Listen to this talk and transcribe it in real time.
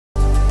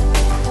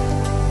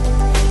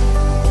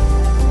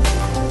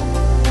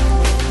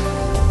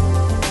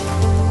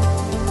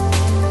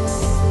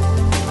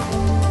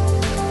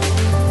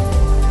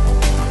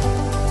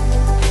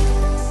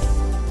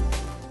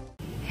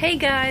Hey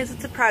guys,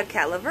 it's a Proud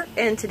Cat Lover,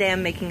 and today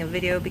I'm making a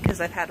video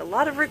because I've had a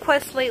lot of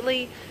requests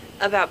lately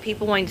about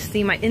people wanting to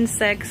see my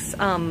insects.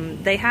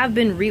 They have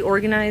been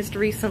reorganized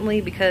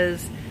recently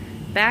because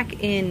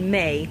back in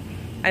May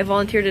I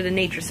volunteered at a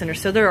nature center,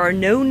 so there are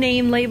no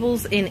name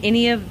labels in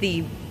any of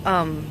the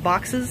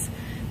boxes.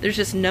 There's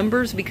just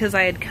numbers because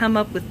I had come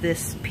up with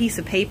this piece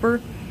of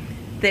paper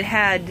that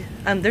had,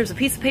 there's a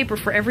piece of paper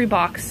for every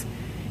box,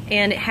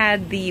 and it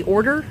had the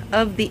order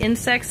of the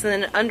insects,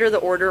 and then under the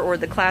order, or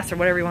the class, or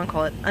whatever you want to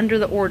call it, under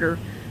the order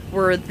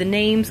were the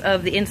names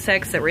of the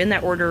insects that were in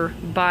that order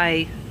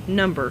by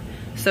number.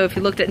 So if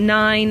you looked at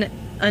 9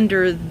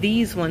 under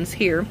these ones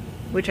here,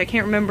 which I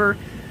can't remember,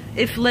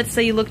 if let's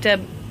say you looked at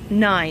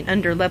 9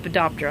 under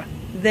Lepidoptera,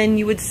 then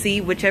you would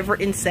see whichever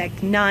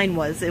insect 9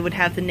 was, it would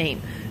have the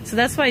name. So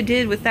that's what I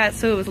did with that,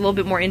 so it was a little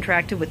bit more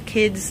interactive with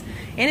kids,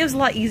 and it was a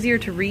lot easier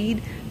to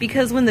read,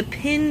 because when the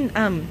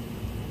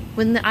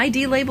when the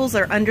ID labels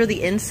are under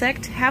the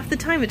insect, half the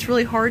time it's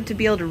really hard to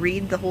be able to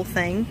read the whole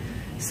thing.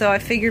 So I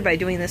figured by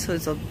doing this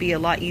it would be a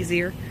lot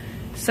easier.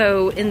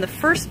 So in the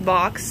first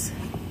box,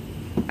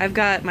 I've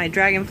got my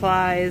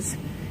dragonflies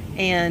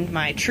and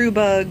my true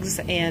bugs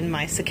and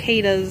my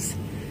cicadas.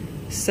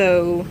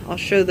 So I'll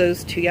show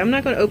those to you. I'm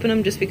not going to open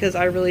them just because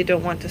I really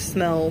don't want to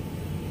smell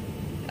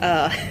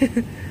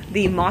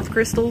the moth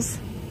crystals,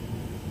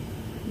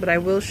 but I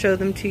will show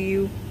them to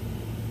you.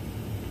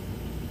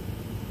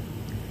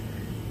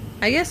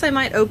 I guess I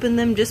might open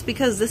them just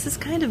because this is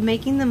kind of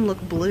making them look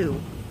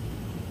blue.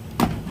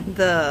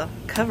 The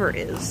cover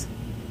is.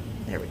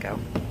 There we go.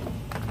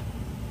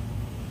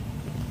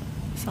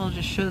 So I'll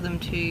just show them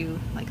to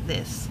you like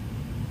this.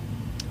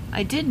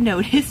 I did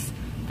notice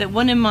that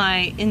one of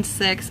my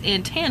insects'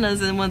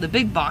 antennas in one of the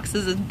big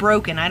boxes is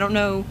broken. I don't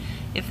know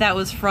if that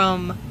was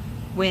from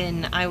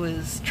when I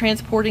was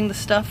transporting the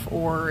stuff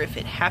or if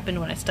it happened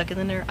when I stuck it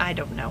in there. I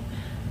don't know.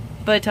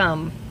 But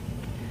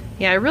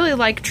yeah, I really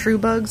like true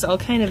bugs. I'll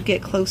kind of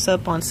get close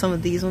up on some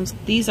of these ones.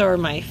 These are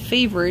my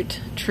favorite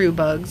true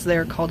bugs.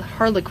 They're called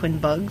harlequin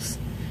bugs.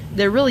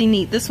 They're really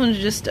neat. This one's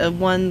just a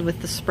one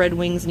with the spread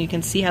wings, and you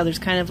can see how there's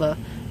kind of a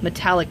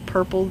metallic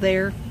purple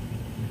there.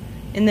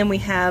 And then we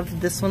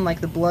have this one,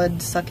 like the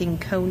blood-sucking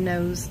cone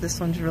nose. This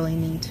one's really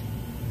neat.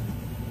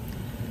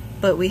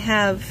 But we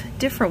have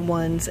different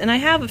ones, and I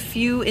have a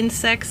few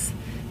insects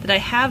that I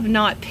have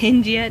not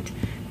pinned yet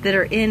that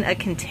are in a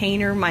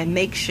container, my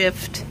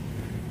makeshift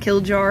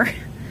kill jar,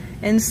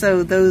 and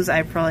so those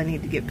I probably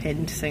need to get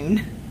pinned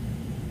soon.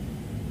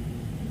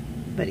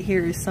 But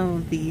here is some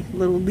of the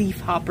little leaf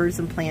hoppers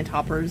and plant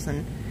hoppers,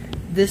 and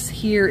this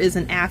here is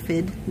an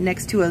aphid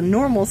next to a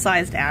normal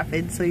sized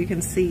aphid, so you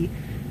can see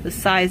the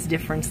size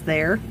difference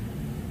there.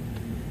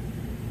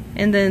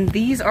 And then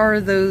these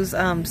are those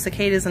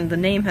cicadas, and the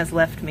name has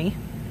left me,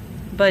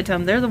 but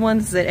they're the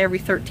ones that every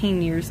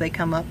 13 years they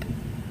come up.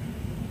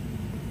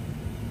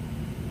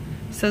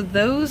 So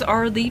those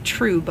are the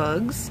true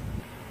bugs.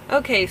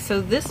 Okay,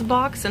 so this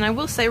box, and I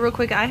will say real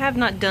quick, I have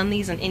not done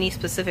these in any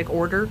specific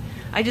order.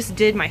 I just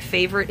did my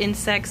favorite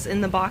insects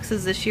in the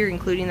boxes this year,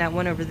 including that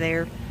one over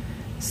there.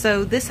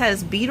 So this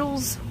has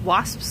beetles,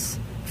 wasps,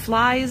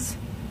 flies,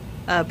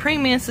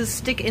 praying mantises,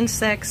 stick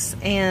insects,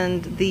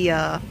 and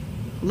the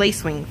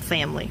lacewing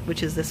family,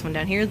 which is this one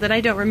down here that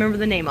I don't remember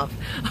the name of.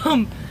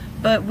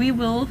 But we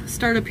will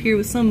start up here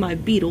with some of my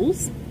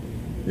beetles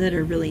that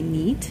are really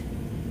neat.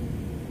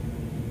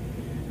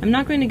 I'm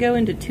not going to go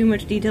into too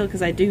much detail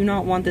because I do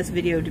not want this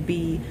video to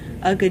be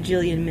a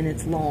gajillion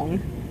minutes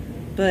long,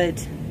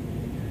 but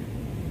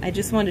I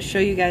just wanted to show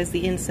you guys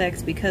the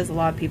insects because a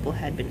lot of people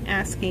had been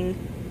asking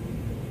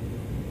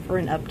for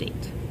an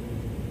update.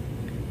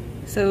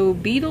 So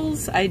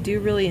beetles I do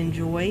really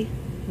enjoy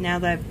now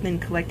that I've been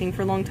collecting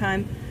for a long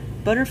time.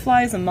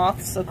 Butterflies and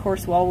moths, of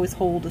course, will always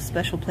hold a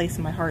special place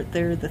in my heart.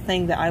 They're the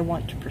thing that I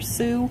want to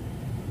pursue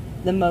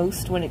the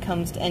most when it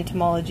comes to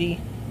entomology,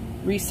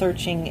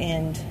 researching,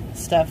 and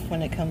stuff.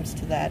 When it comes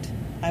to that,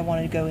 I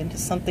wanted to go into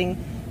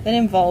something that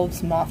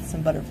involves moths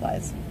and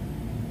butterflies.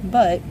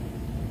 But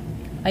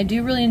I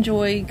do really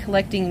enjoy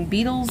collecting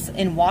beetles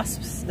and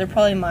wasps. They're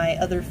probably my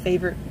other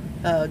favorite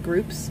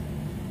groups.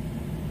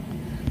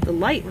 The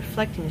light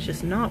reflecting is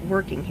just not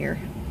working here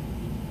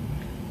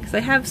because I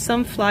have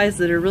some flies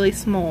that are really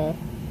small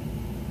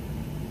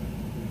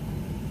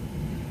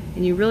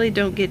and you really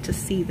don't get to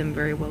see them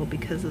very well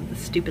because of the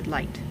stupid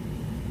light.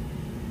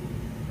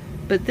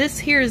 But this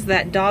here is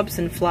that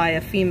Dobson fly,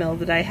 a female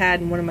that I had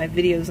in one of my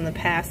videos in the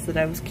past that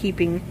I was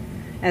keeping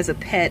as a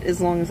pet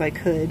as long as I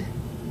could.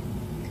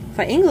 If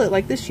I angle it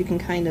like this, you can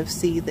kind of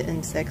see the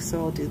insects, so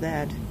I'll do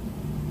that. You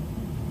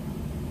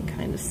can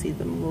kind of see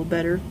them a little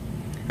better.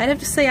 I'd have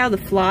to say out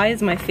of the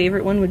flies, my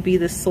favorite one would be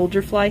this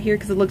soldier fly here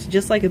because it looks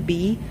just like a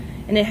bee,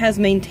 and it has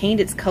maintained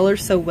its color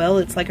so well.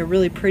 It's like a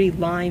really pretty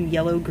lime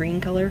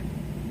yellow-green color.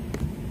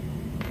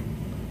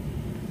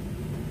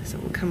 So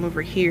we'll come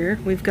over here.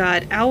 We've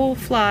got owl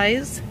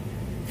flies,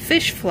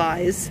 fish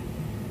flies,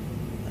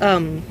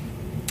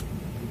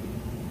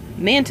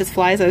 mantis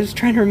flies. I was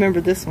trying to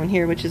remember this one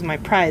here, which is my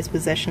prized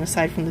possession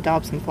aside from the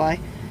Dobson fly.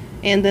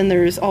 And then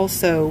there's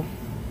also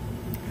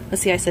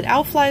let's see, I said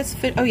owl flies,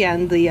 oh yeah,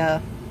 and the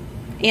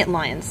ant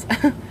lions.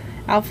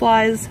 Owl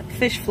flies,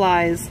 fish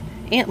flies,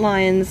 ant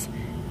lions,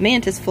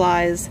 mantis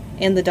flies,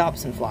 and the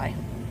Dobson fly.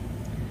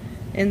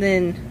 And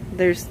then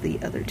there's the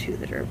other two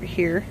that are over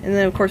here. And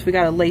then of course we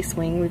got a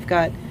lacewing. We've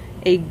got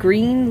a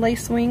green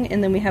lacewing,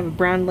 and then we have a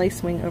brown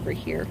lacewing over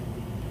here.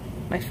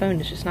 My phone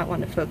is just not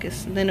wanting to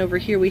focus. And then over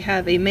here we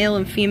have a male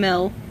and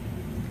female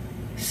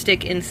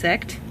stick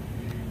insect.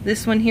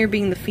 This one here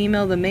being the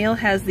female. The male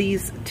has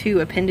these two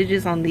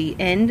appendages on the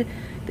end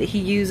that he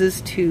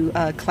uses to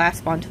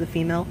clasp onto the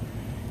female.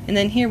 And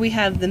then here we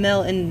have the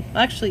male and,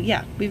 actually,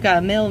 yeah, we've got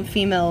a male and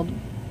female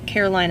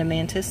Carolina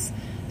mantis.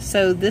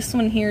 So this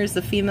one here is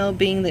the female,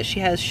 being that she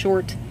has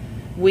short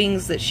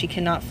wings that she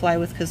cannot fly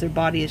with because her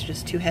body is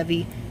just too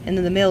heavy. And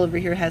then the male over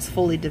here has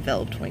fully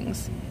developed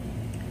wings.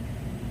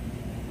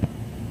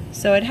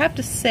 So I'd have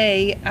to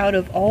say, out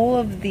of all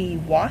of the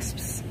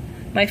wasps,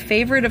 my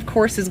favorite, of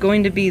course, is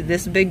going to be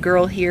this big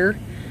girl here.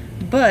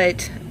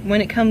 But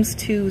when it comes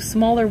to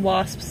smaller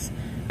wasps,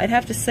 I'd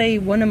have to say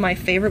one of my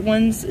favorite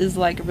ones is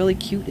like really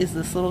cute is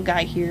this little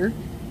guy here.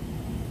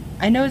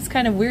 I know it's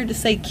kind of weird to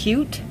say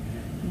cute,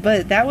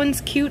 but that one's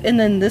cute. And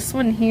then this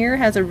one here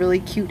has a really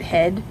cute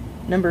head,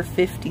 number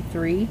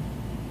 53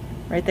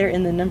 right there,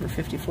 and then number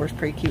 54 is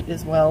pretty cute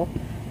as well.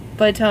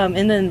 But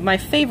and then my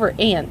favorite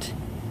ant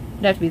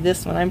would have to be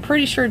this one. I'm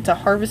pretty sure it's a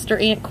harvester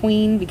ant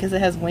queen because it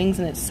has wings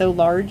and it's so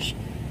large,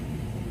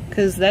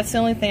 because that's the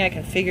only thing I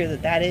can figure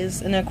that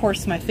is. And of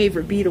course my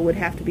favorite beetle would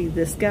have to be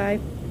this guy,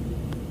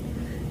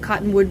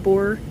 cottonwood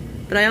borer.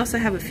 But I also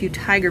have a few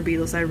tiger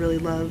beetles I really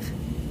love,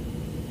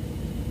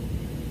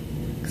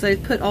 because I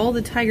put all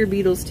the tiger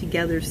beetles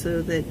together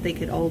so that they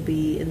could all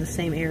be in the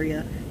same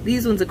area.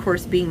 These ones of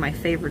course being my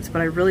favorites,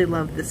 but I really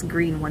love this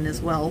green one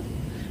as well,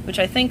 which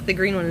I think the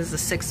green one is the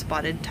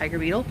 6-spotted tiger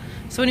beetle.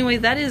 So anyway,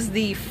 that is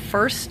the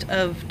first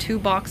of 2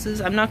 boxes.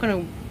 I'm not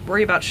going to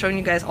worry about showing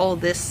you guys all of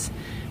this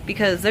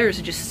because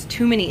there's just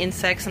too many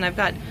insects, and I've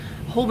got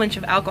a whole bunch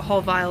of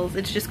alcohol vials.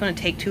 It's just going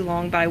to take too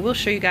long, but I will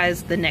show you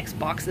guys the next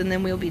box and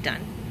then we'll be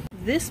done.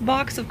 This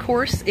box, of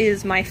course,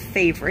 is my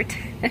favorite.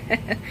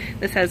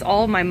 This has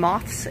all my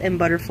moths and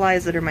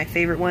butterflies that are my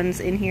favorite ones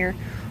in here.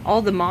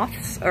 All the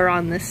moths are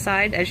on this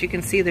side. As you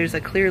can see, there's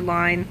a clear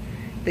line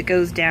that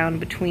goes down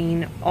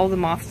between all the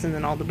moths, and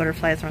then all the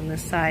butterflies are on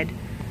this side.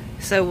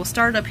 So we'll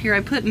start up here. I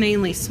put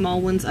mainly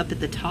small ones up at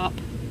the top.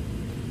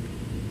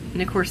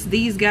 And of course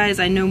these guys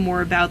I know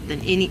more about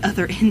than any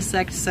other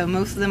insect, so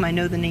most of them I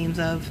know the names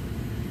of.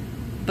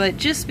 But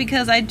just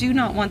because I do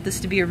not want this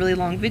to be a really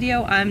long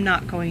video, I'm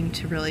not going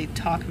to really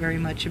talk very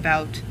much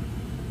about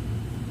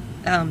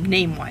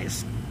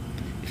name-wise.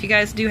 If you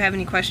guys do have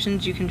any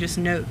questions, you can just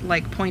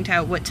point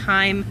out what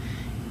time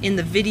in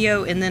the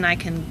video, and then I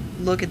can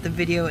look at the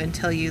video and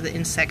tell you the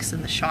insects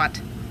in the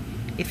shot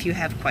if you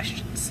have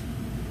questions.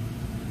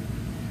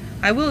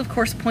 I will of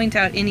course point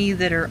out any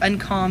that are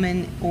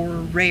uncommon or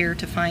rare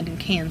to find in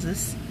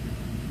Kansas.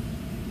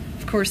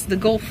 Of course the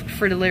Gulf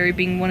fritillary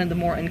being one of the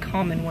more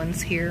uncommon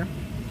ones here.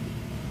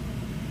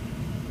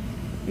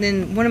 And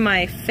then one of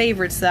my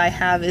favorites that I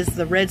have is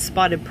the red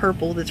spotted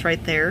purple that's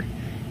right there.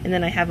 And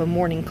then I have a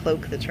morning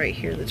cloak that's right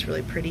here that's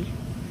really pretty.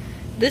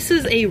 This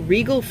is a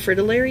regal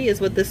fritillary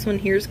is what this one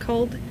here is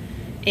called.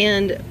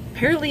 And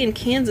apparently in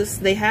Kansas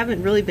they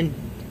haven't really been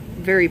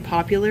very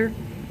popular.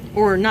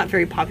 Or not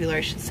very popular,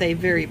 I should say,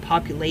 very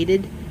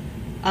populated.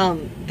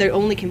 They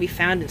only can be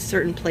found in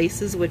certain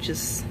places, which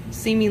is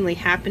seemingly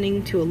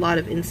happening to a lot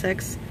of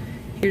insects.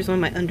 Here's one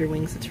of my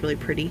underwings that's really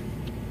pretty.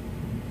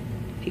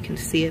 If you can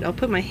see it. I'll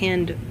put my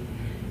hand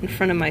in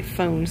front of my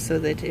phone so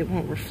that it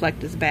won't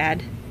reflect as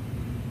bad.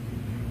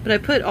 But I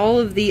put all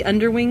of the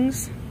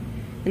underwings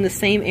in the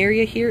same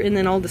area here, and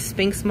then all the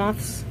sphinx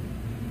moths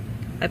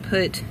I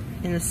put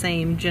in the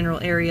same general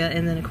area,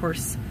 and then of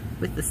course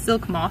with the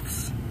silk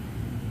moths,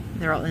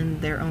 they're all in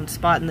their own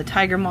spot, and the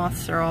tiger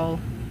moths are all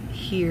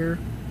here.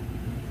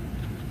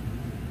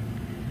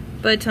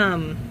 But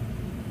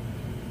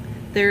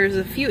there's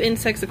a few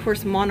insects, of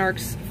course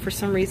monarchs for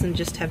some reason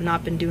just have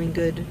not been doing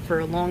good for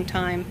a long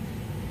time.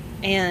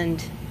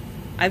 And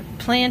I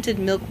planted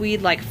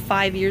milkweed like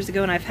 5 years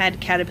ago, and I've had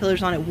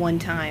caterpillars on it 1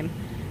 time.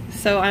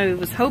 So I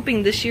was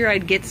hoping this year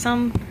I'd get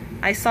some.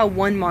 I saw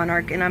 1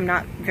 monarch, and I'm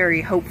not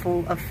very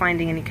hopeful of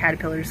finding any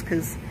caterpillars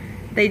because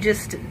they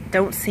just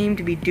don't seem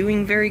to be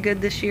doing very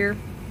good this year.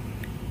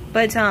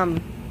 But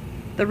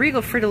the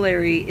regal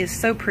fritillary is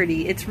so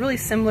pretty. It's really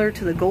similar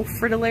to the Gulf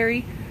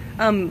fritillary.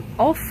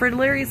 All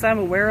fritillaries I'm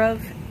aware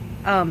of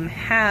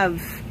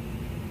have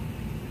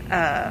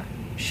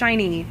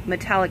shiny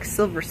metallic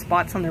silver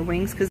spots on their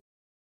wings, because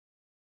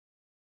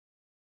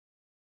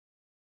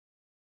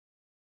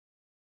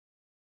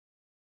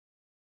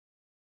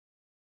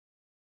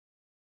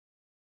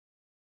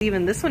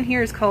even this one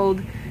here is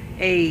called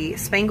a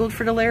spangled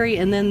fritillary,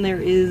 and then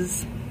there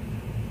is,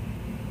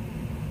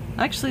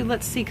 actually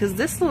let's see, because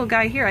this little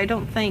guy here I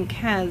don't think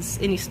has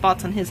any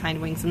spots on his hind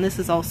wings, and this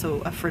is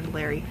also a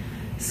fritillary.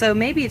 So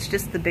maybe it's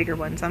just the bigger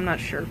ones, I'm not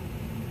sure.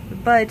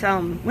 But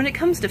when it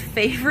comes to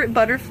favorite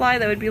butterfly,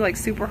 that would be like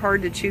super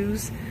hard to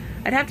choose.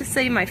 I'd have to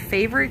say my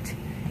favorite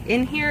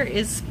in here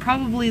is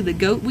probably the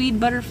goatweed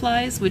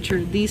butterflies, which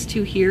are these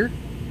two here.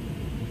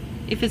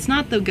 If it's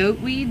not the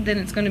goatweed, then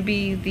it's going to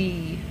be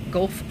the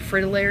Gulf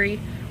fritillary,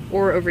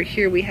 or over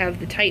here we have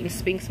the Titan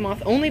sphinx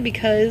moth, only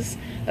because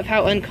of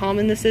how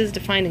uncommon this is to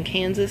find in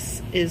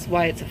Kansas is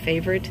why it's a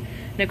favorite.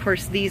 And of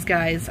course these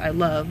guys I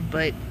love,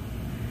 but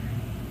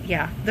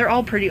yeah, they're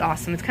all pretty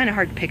awesome. It's kind of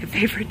hard to pick a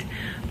favorite.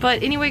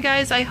 But anyway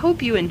guys, I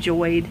hope you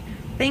enjoyed.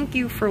 Thank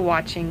you for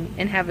watching,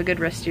 and have a good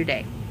rest of your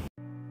day.